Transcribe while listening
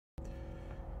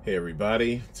Hey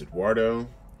everybody, it's Edwardo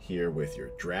here with your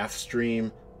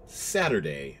DraftStream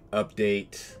Saturday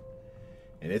update.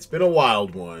 And it's been a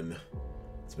wild one.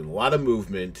 It's been a lot of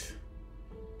movement,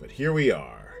 but here we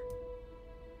are.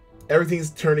 Everything's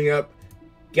turning up.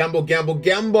 Gamble, gamble,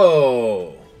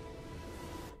 gamble!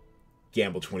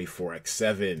 Gamble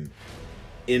 24x7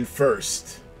 in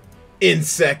first, in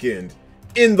second,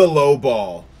 in the low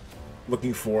ball.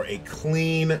 Looking for a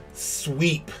clean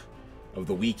sweep of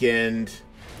the weekend.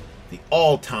 The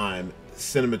all-time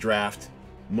Cinema Draft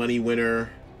money winner,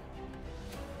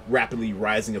 rapidly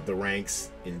rising up the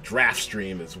ranks in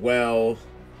DraftStream as well.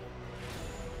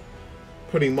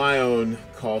 Putting my own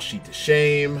call sheet to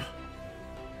shame.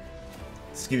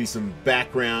 Let's give you some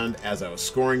background. As I was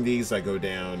scoring these, I go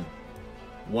down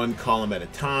one column at a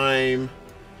time,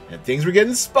 and things were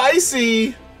getting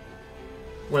spicy.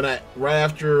 Right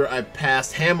after I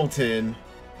passed Hamilton,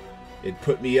 it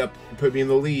put me in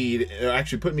the lead. It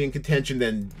actually put me in contention.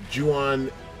 Then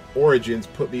Juon Origins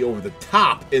put me over the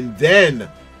top. And then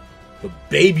the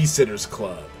Babysitters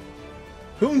Club.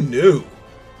 Who knew?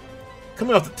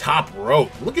 Coming off the top rope.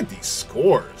 Look at these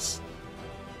scores.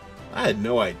 I had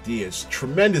no idea. It's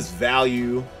tremendous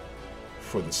value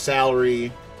for the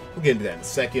salary. We'll get into that in a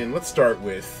second. Let's start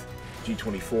with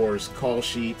G24's call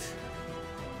sheet.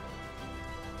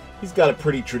 He's got a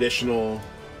pretty traditional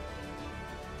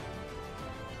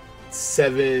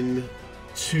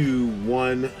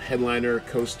 7-2-1 headliner,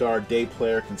 co-star, day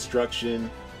player construction.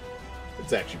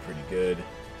 It's actually pretty good.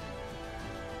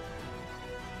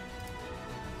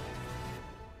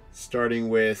 Starting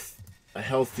with a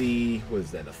healthy, what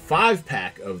is that? A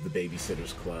 5-pack of the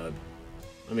Babysitters Club.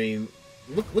 I mean,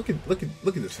 look at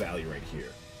this value right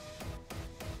here.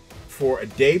 For a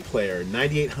day player,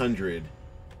 9,800,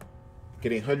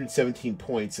 getting 117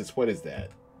 points. It's, what is that?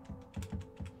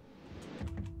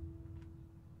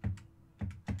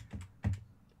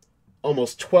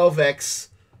 Almost 12x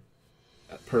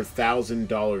per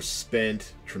 $1,000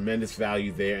 spent. Tremendous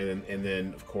value there. And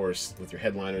then, of course, with your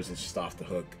headliners, it's just off the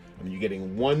hook. I mean, you're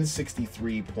getting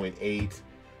 163.8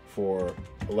 for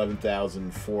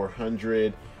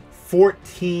 11,400.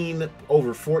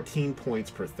 Over 14 points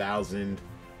per 1,000.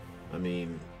 I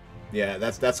mean, yeah,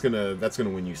 that's gonna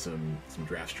win you some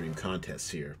DraftStream contests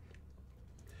here.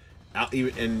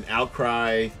 And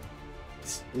Outcry,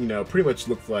 you know, pretty much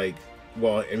looked like,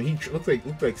 well, I mean, he looked like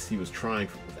he was trying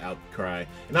with Outcry,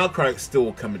 and Outcry still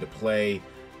will come into play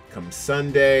come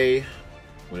Sunday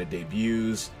when it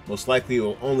debuts. Most likely, it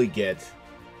will only get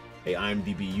a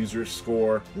IMDb user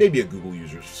score, maybe a Google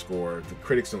user score. The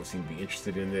critics don't seem to be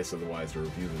interested in this, otherwise the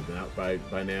reviews would have been out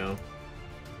by now.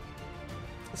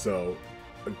 So,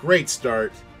 a great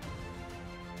start,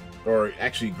 or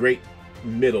actually great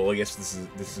middle. I guess this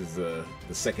is the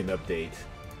second update.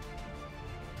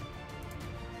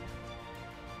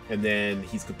 And then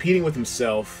he's competing with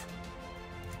himself,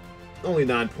 only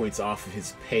 9 points off of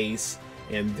his pace.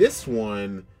 And this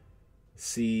one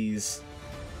sees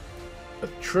a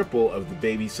triple of the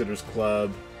Babysitters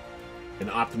Club, an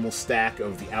optimal stack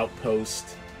of the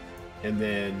Outpost, and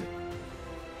then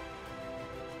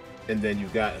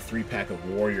you've got a 3-pack of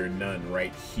Warrior Nun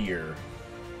right here.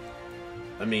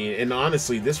 I mean, and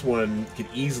honestly, this one could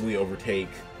easily overtake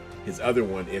his other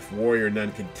one if Warrior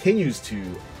Nun continues to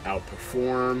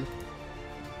outperform.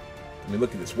 I mean,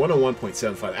 look at this,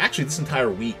 101.75. Actually, this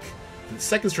entire week, for the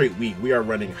second straight week, we are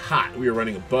running hot. We are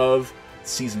running above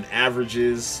season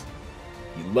averages.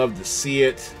 You love to see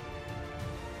it.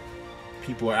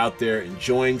 People are out there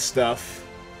enjoying stuff,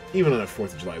 even on a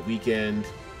 4th of July weekend.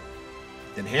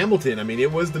 And Hamilton, I mean,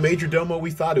 it was the major domo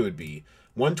we thought it would be.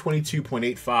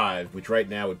 122.85, which right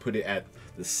now would put it at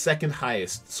the second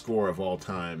highest score of all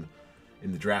time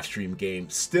in the DraftStream game.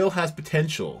 Still has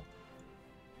potential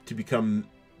to become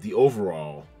the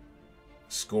overall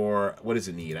score. What does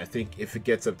it need? I think if it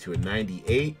gets up to a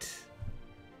 98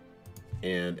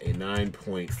 and a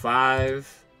 9.5,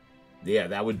 yeah,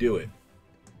 that would do it.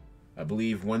 I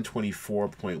believe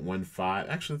 124.15.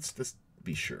 Actually, let's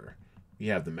be sure. We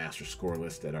have the master score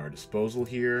list at our disposal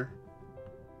here.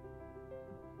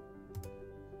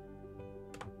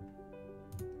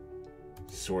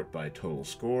 Sort by total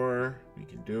score. We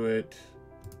can do it.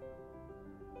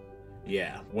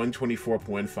 Yeah,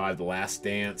 124.15, The Last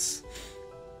Dance.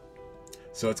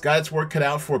 So it's got its work cut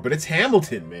out for it, but it's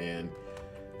Hamilton, man.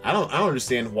 I don't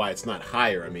understand why it's not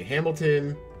higher. I mean,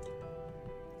 Hamilton,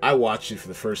 I watched it for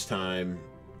the first time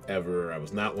ever. I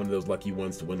was not one of those lucky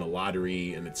ones to win the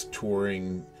lottery and it's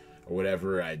touring or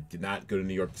whatever. I did not go to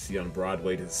New York to see it on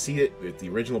Broadway. To see it with the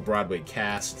original Broadway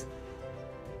cast,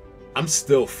 I'm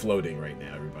still floating right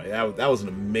now, everybody. That was an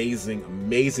amazing,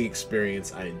 amazing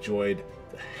experience. I enjoyed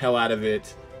the hell out of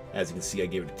it. As you can see, I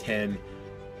gave it a 10.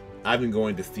 I've been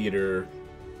going to theater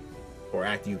or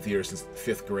acting in theater since the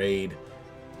 5th grade.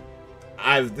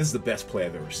 This is the best play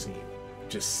I've ever seen.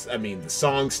 Just, I mean, the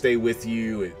songs stay with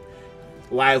you.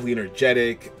 Lively,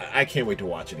 energetic. I can't wait to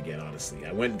watch it again, honestly.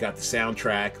 I went and got the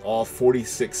soundtrack, all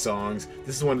 46 songs.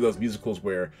 This is one of those musicals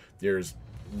where there's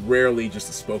rarely just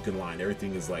a spoken line.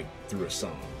 Everything is like through a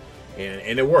song.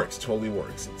 And it works, totally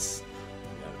works.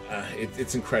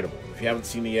 It's incredible. If you haven't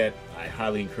seen it yet, I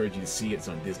highly encourage you to see it. It's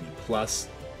on Disney Plus.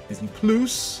 Disney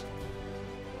Plus.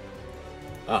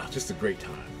 Just a great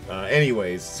time.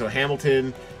 Anyways, so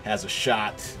Hamilton has a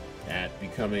shot at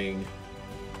becoming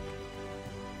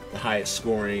the highest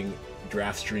scoring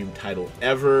DraftStream title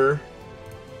ever.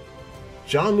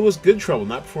 John Lewis Goodtrouble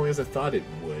not performing as I thought it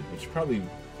would, which probably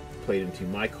played into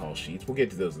my call sheets. We'll get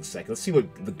to those in a second. Let's see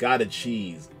what the God of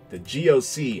Cheese, the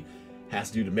GOC, has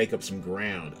to do to make up some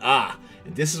ground.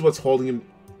 And this is what's holding him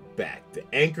back. The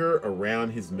anchor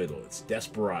around his middle. It's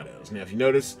Desperados. Now, if you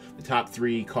notice, the top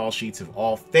 3 call sheets have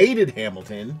all faded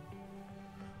Hamilton.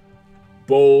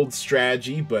 Bold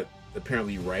strategy, but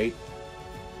apparently right.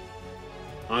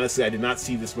 Honestly, I did not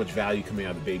see this much value coming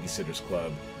out of the Babysitter's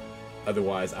Club.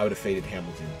 Otherwise, I would have faded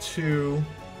Hamilton too.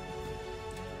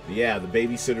 But yeah, the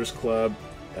Babysitter's Club,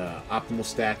 optimal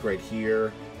stack right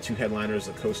here. 2 headliners,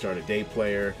 a co-star, and a day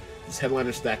player. This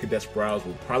headliner stack of Desperados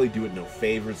will probably do it no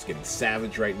favors. It's getting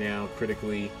savage right now,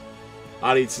 critically.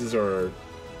 Audiences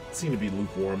seem to be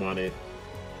lukewarm on it.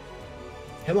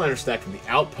 Headliner stack from the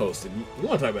Outpost, and you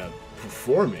want to talk about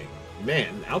performing.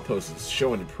 Man, Outpost is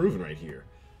showing improvement right here.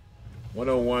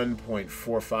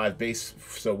 101.45 base,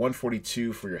 so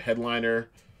 142 for your headliner.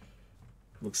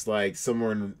 Looks like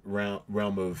somewhere in the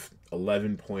realm of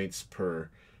 11 points per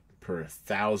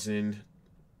 1,000.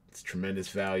 It's tremendous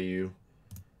value.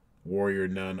 Warrior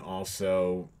Nun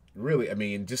also. Really, I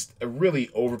mean, just a really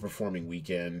overperforming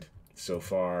weekend so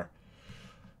far.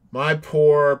 My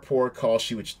poor call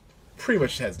sheet, which pretty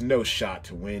much has no shot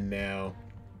to win now.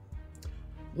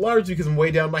 Largely because I'm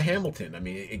way down by Hamilton. I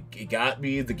mean, it got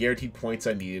me the guaranteed points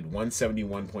I needed,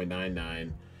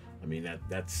 171.99. I mean,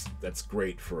 that's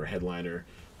great for a headliner,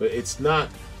 but it's not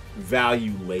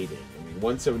value laden. I mean,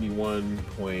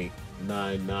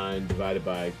 171.99 divided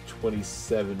by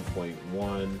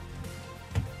 27.1,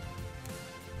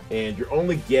 and you're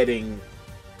only getting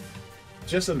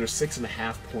just under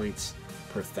 6.5 points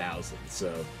per 1,000.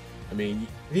 So, I mean,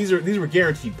 these were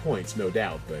guaranteed points, no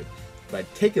doubt, but if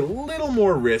I'd taken a little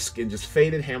more risk and just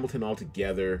faded Hamilton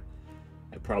altogether,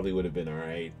 I probably would have been all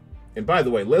right. And by the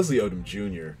way, Leslie Odom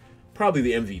Jr., probably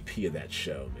the MVP of that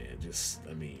show, man. Just,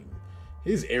 I mean,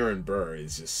 his Aaron Burr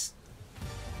is just...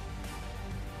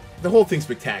 The whole thing's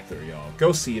spectacular, y'all.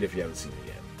 Go see it if you haven't seen it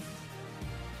yet.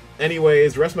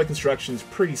 Anyways, the rest of my construction's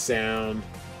pretty sound.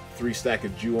 3 stack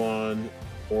of Ju-On,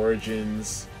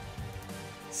 Origins,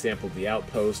 sampled the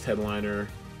Outpost headliner,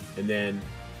 and then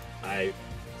I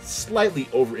slightly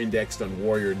over-indexed on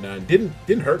Warrior Nun.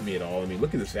 Didn't hurt me at all. I mean,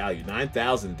 look at this value.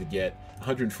 9,000 to get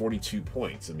 142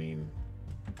 points. I mean,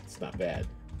 it's not bad.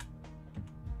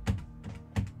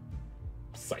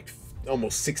 It's like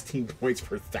almost 16 points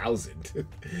per 1,000.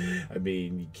 I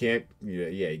mean, you can't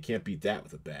beat that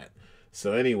with a bat.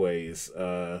 So anyways,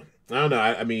 I don't know.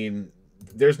 I mean,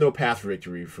 there's no path for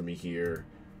victory for me here.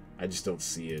 I just don't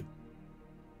see it.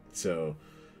 So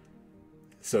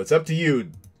it's up to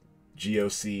you,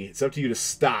 GOC. It's up to you to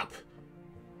stop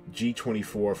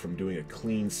G24 from doing a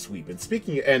clean sweep.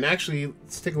 And actually,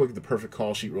 let's take a look at the perfect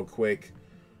call sheet real quick.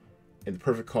 And the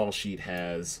perfect call sheet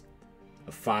has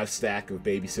a 5 stack of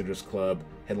Babysitter's Club,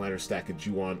 headliner stack of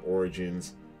Ju-On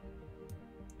Origins,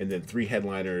 and then 3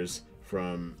 headliners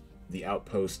from the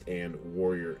Outpost and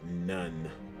Warrior Nun.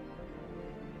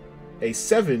 A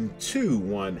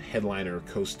 7-2-1 headliner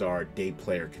co-star day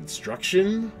player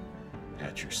construction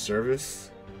at your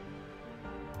service.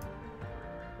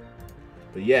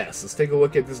 But yes, let's take a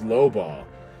look at this low ball.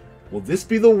 Will this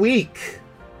be the week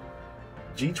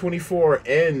G24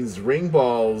 ends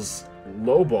Ringball's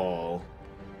low ball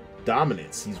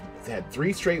dominance? He's had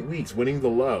 3 straight weeks winning the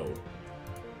low.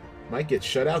 Might get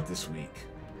shut out this week.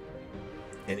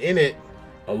 And in it,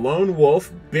 a lone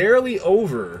wolf barely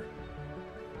over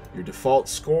your default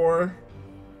score.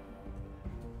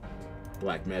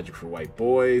 Black Magic for White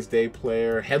Boys, day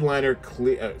player, headliner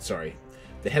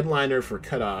the headliner for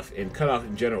Cutoff, and Cutoff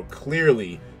in general,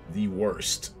 clearly the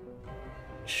worst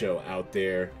show out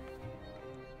there.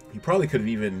 He probably could have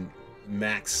even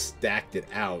max stacked it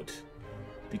out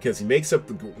because he makes up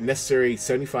the necessary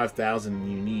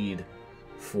 75,000 you need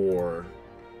for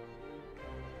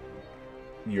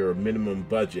your minimum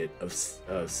budget of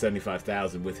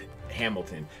 75,000 with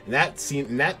Hamilton, and that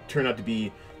turned out to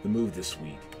be the move this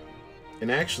week.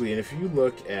 And actually, and if you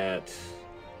look at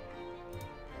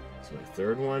my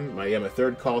third one, my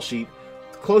third call sheet,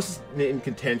 closest in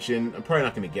contention. I'm probably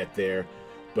not going to get there,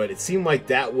 but it seemed like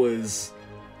that was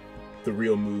the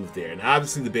real move there. And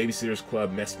obviously, the Babysitters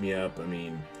Club messed me up. I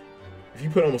mean, if you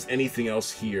put almost anything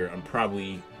else here, I'm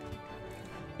probably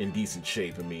in decent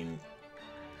shape. I mean,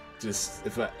 just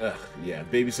if yeah,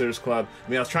 Babysitters Club. I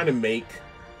mean, I was trying to make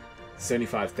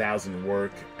 75,000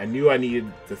 work. I knew I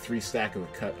needed the 3 stack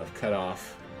of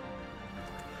cutoff.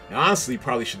 And honestly,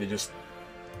 probably should have just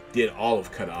did all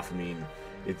of cutoff. I mean,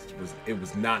 it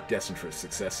was not destined for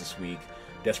success this week.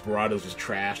 Desperados was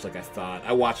trashed like I thought.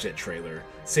 I watched that trailer.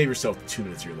 Save yourself 2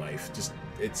 minutes of your life. Just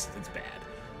it's bad.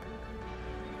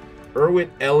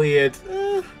 Irwin Elliott.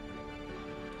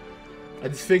 I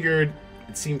just figured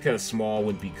it seemed kind of small,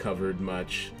 wouldn't be covered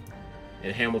much,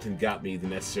 and Hamilton got me the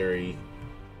necessary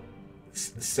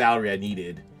salary I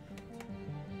needed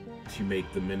to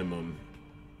make the minimum.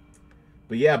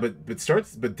 But yeah, but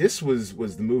this was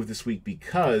the move this week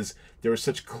because there were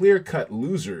such clear-cut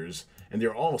losers, and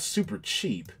they're all super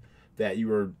cheap that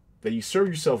you served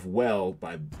yourself well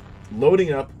by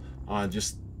loading up on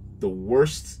just the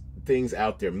worst things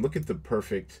out there. I mean, look at the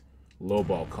perfect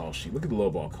lowball call sheet. Look at the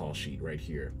lowball call sheet right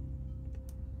here.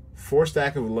 4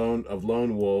 stack of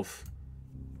Lone Wolf,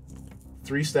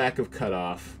 3 stack of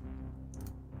Cutoff,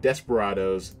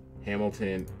 Desperados,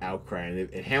 Hamilton, Outcry,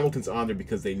 and Hamilton's on there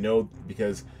because the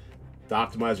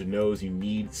optimizer knows you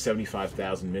need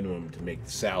 75,000 minimum to make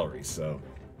the salary. So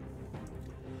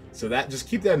that, just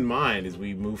keep that in mind as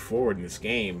we move forward in this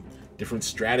game. Different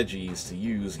strategies to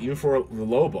use, even for the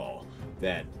low ball,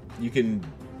 that you can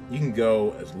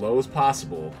go as low as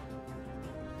possible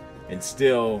and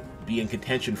still be in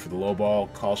contention for the low ball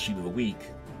call sheet of the week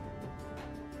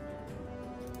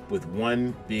with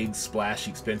one big splashy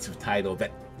expensive title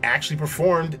that actually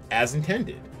performed as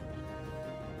intended.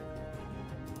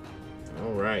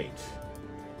 All right,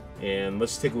 and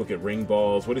let's take a look at ring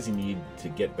balls. What does he need to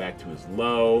get back to his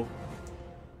low?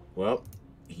 Well,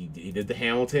 he did the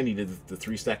Hamilton. He did the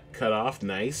 3 stack cutoff.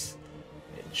 Nice.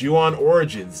 Ju-On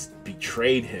Origins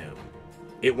betrayed him.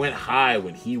 It went high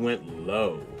when he went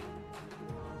low.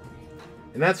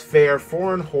 And that's fair.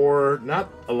 Foreign horror,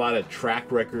 not a lot of track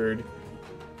record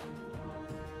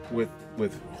with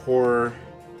horror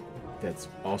that's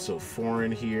also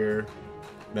foreign here.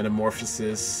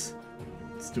 Metamorphosis,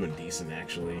 it's doing decent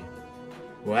actually.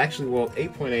 Well,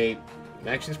 8.8,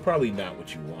 actually it's probably not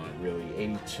what you want, really.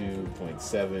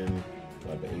 82.7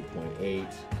 divided by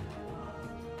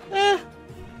 8.8.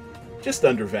 Just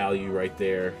undervalue right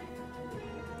there.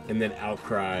 And then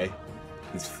Outcry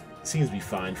seems to be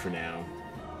fine for now.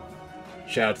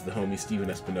 Shout out to the homie Steven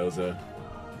Espinoza,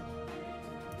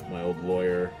 my old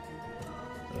lawyer.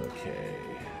 Okay.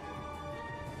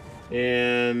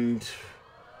 And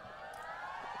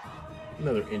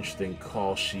another interesting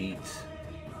call sheet.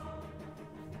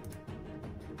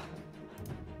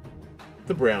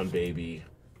 The Brown Baby,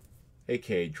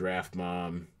 aka Draft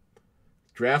Mom.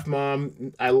 Draft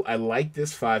Mom, I like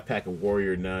this 5-pack of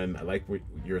Warrior Nun. I like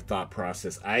your thought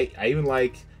process. I even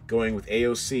like going with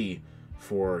AOC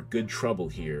for Good Trouble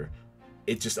here.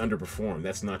 It just underperformed.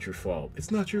 That's not your fault.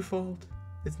 It's not your fault.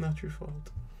 It's not your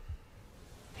fault.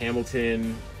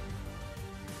 Hamilton,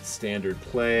 standard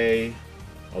play,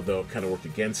 although it kind of worked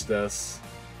against us.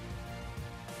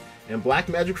 And Black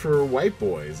Magic for White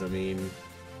Boys. I mean,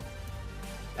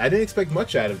 I didn't expect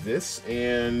much out of this,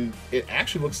 and it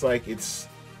actually looks like it's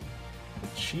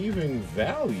achieving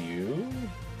value.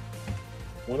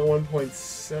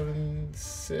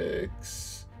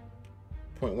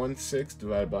 101.76.16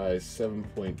 divided by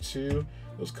 7.2.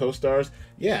 Those co-stars.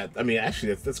 Yeah, I mean,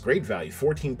 actually, that's great value.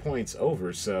 14 points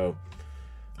over. So,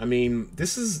 I mean,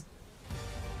 this is...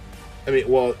 I mean,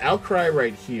 well, Outcry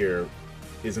right here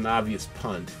is an obvious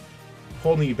punt,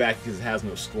 holding you back because it has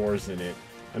no scores in it.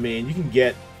 I mean, you can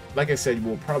get, like I said,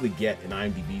 we'll probably get an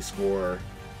IMDb score,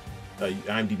 an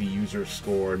IMDb user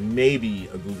score, maybe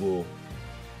a Google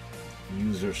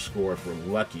user score if we're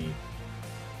lucky.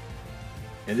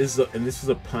 And this is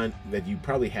a punt that you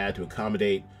probably had to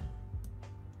accommodate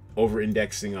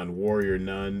over-indexing on Warrior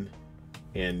Nun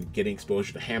and getting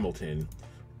exposure to Hamilton.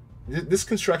 This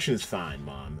construction is fine,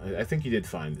 Mom. I think you did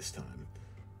fine this time.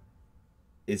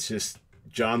 It's just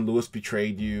John Lewis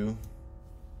betrayed you.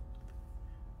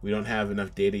 We don't have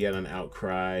enough data yet on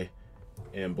Outcry.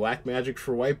 And Black Magic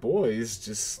for White Boys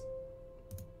just...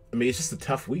 I mean, it's just a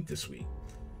tough week this week.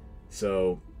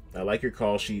 So, I like your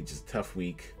call sheet. Just a tough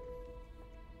week.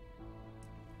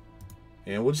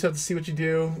 And we'll just have to see what you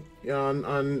do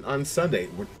on Sunday.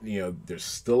 There's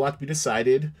still a lot to be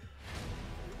decided.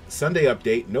 Sunday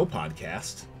update, no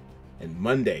podcast. And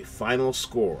Monday, final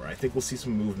score. I think we'll see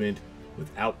some movement with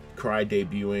Outcry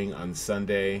debuting on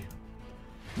Sunday.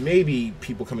 Maybe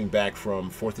people coming back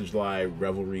from 4th of July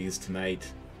revelries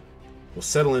tonight. We'll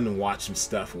settle in and watch some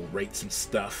stuff. We'll rate some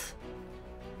stuff.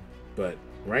 But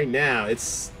right now,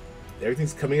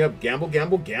 everything's coming up. Gamble,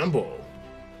 gamble, gamble.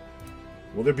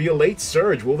 Will there be a late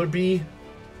surge? Will there be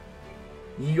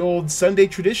the old Sunday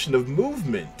tradition of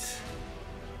movement?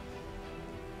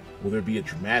 Will there be a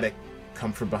dramatic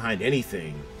come from behind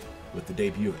anything with the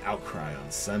debut of Outcry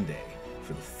on Sunday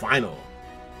for the final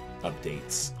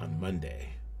updates on Monday?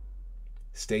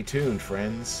 Stay tuned,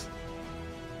 friends.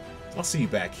 I'll see you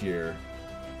back here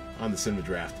on the Cinema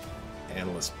Draft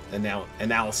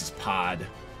Analysis Pod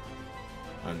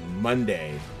on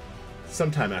Monday,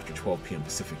 sometime after 12 p.m.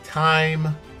 Pacific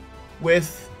Time,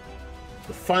 with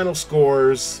the final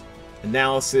scores,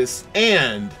 analysis,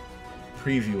 and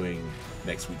previewing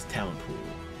next week's talent pool.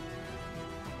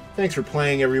 Thanks for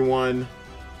playing, everyone.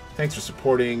 Thanks for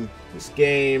supporting this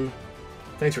game.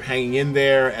 Thanks for hanging in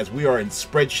there as we are in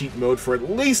spreadsheet mode for at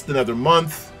least another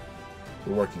month.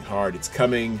 We're working hard. It's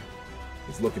coming.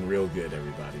 It's looking real good,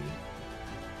 everybody.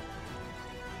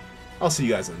 I'll see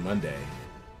you guys on Monday.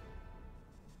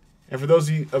 And for those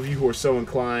of you who are so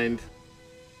inclined,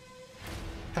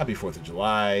 happy 4th of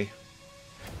July.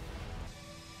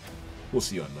 We'll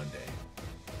see you on Monday.